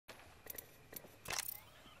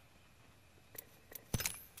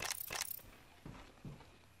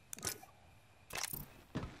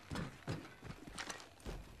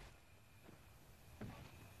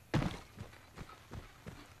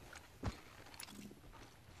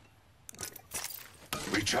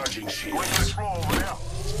Recharging Going to shields. explore over there.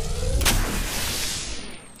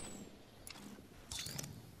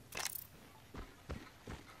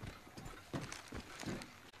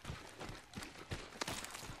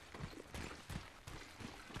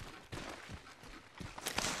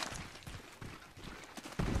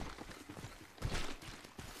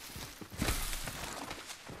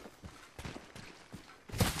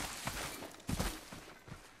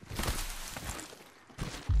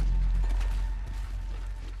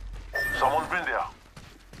 Someone's been there.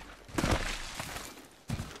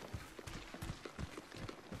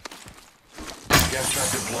 Gas trap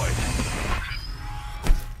deployed.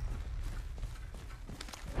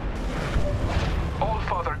 All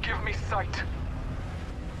Father, give me sight.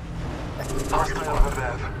 Hostile over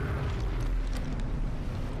there.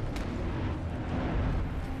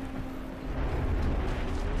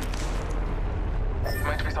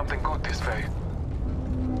 Might be something good this way.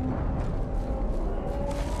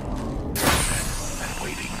 I'm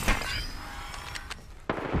waiting.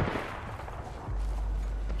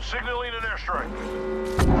 Signaling an airstrike.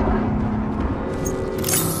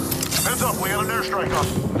 Heads up, we got an airstrike up.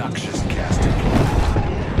 Noxious gas deployed.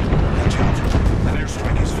 Watch out. An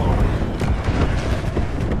airstrike is falling.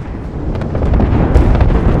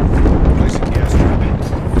 Placing gas trap.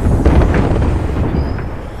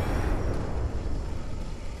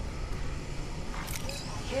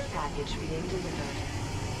 Care package being delivered.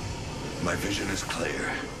 My vision is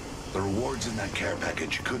clear. The rewards in that care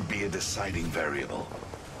package could be a deciding variable.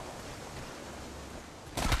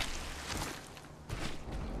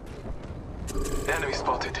 Enemy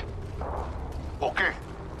spotted. Okay.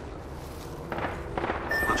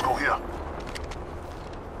 Let's go here.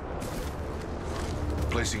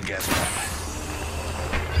 Placing gas trap.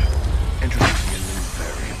 Introducing a new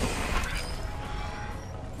variable.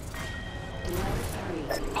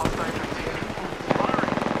 Hostile right here.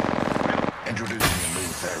 Introducing a new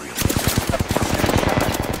variable.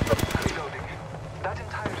 Reloading. That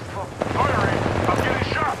entire swamp. Firing! I'm getting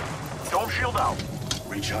shot! Dome shield out.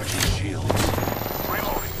 Recharging shields.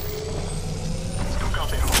 Reloading. Still got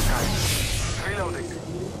the hostile. Reloading.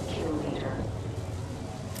 Kill leader.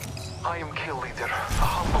 I am Kill Leader, a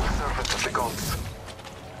humble servant of the gods.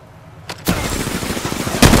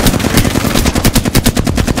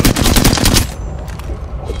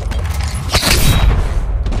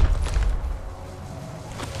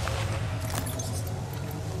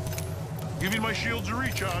 Giving my shields a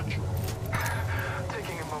recharge.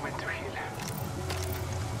 Taking a moment to heal.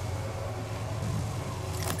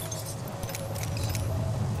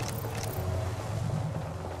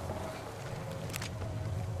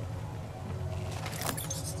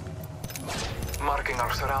 Marking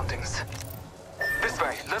our surroundings. This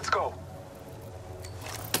way, let's go.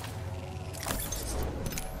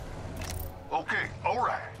 Okay,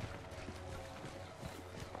 alright.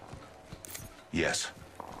 Yes.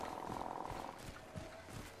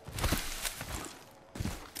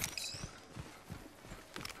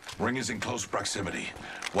 Ring is in close proximity.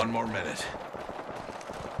 1 more minute.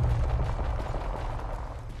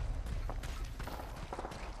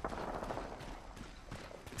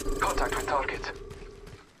 Contact with target.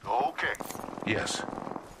 Okay. Yes.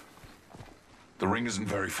 The ring isn't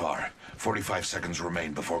very far. 45 seconds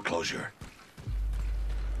remain before closure.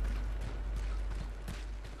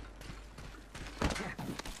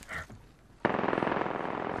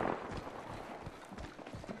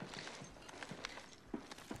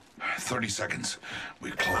 "30 seconds. We're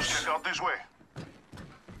Let's close. check out this way.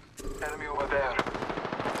 Enemy over there.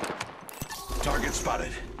 Target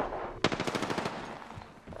spotted.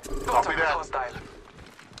 Contact with that. hostile.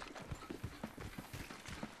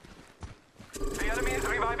 The enemy is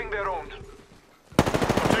reviving their own.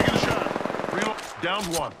 I'm taking a shot. Reload. Down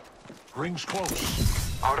one. Ring's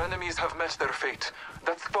close. Our enemies have met their fate.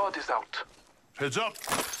 That squad is out. Heads up.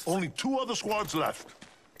 Only 2 other squads left.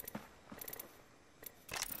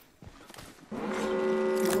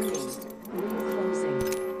 Warning. Ring closing.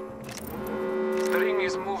 The ring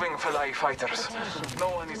is moving, Falai fighters. Attention. No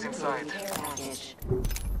one is inside. Care package.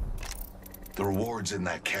 The rewards in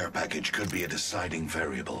that care package could be a deciding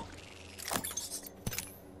variable.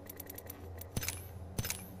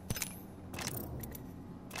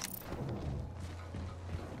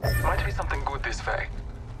 Might be something good this way.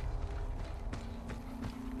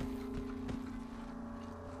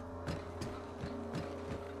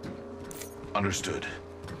 Understood.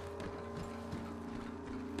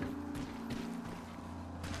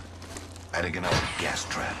 Adding another gas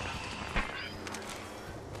trap.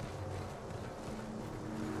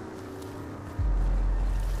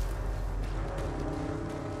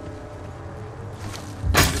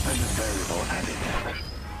 Independent variable added.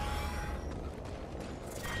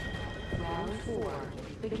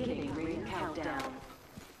 Beginning ring countdown.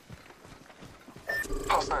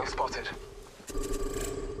 Hostile spotted.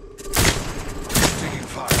 Taking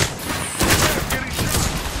fire. Getting shot.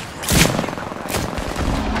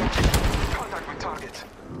 Contact with target.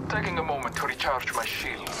 Taking a moment to recharge my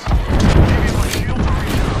shields. Giving my shield to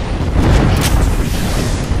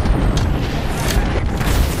recharge.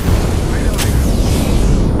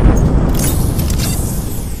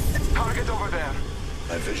 Target over there.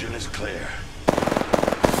 My vision is clear.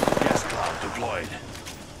 Gas cloud deployed.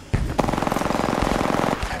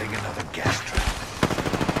 Adding another gas trap.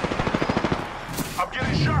 I'm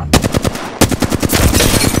getting shot.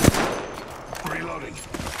 Reloading.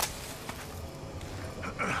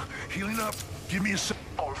 Healing up. Give me a sec.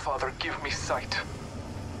 All Father, give me sight.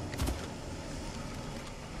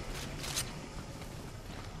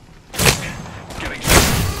 Getting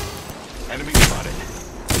shot. Enemy spotted.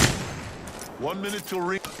 1 minute till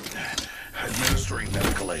ring. Administering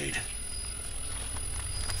medical aid.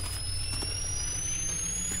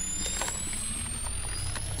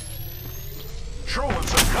 Throwing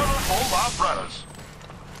some colorful operas.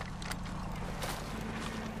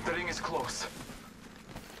 The ring is close.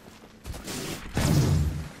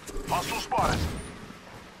 Hostile spotted.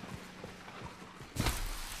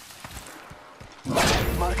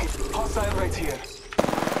 Mark it. Hostile right here.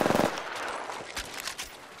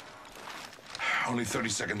 Only 30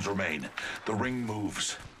 seconds remain. The ring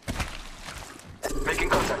moves. Making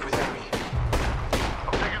contact with enemy.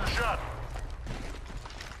 I'm taking the shot.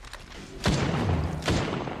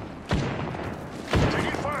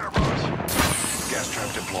 Taking fire, boss. Gas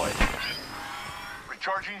trap deployed.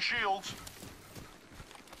 Recharging shields.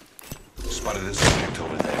 Spotted a subject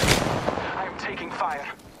over there. I am taking fire.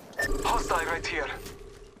 Hostile right here.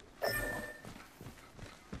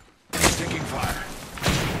 Taking fire.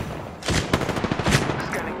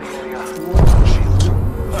 Scanning the area.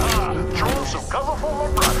 Throwing some colorful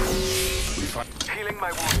operas. We find Healing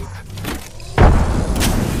my wounds.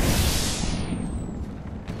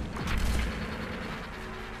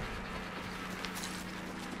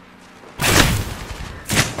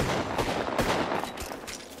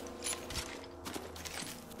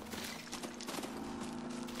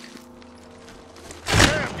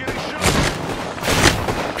 Damn, getting shot.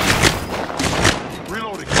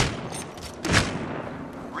 Reloading.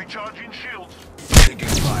 Recharging shields. taking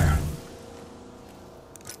fire.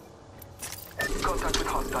 Contact with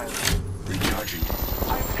hostile. Recharging.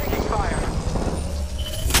 I'm taking fire.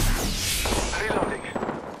 Reloading.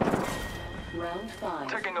 Round 5.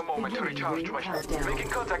 Taking a moment to Beginning recharge ring my shield. countdown. Making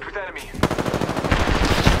contact with enemy.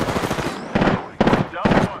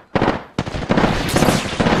 Down one.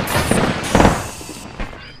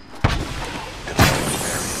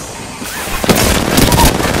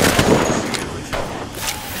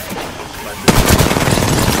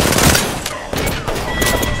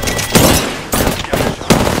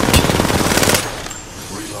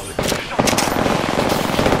 Reloading.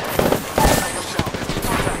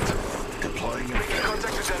 Deploying in Making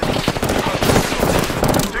contact with enemy.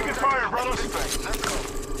 Taking fire, brothers. Let's go.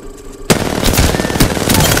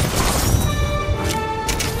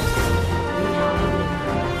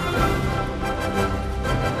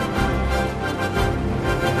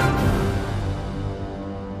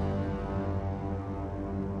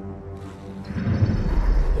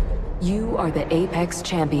 You are the Apex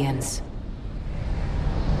Champions.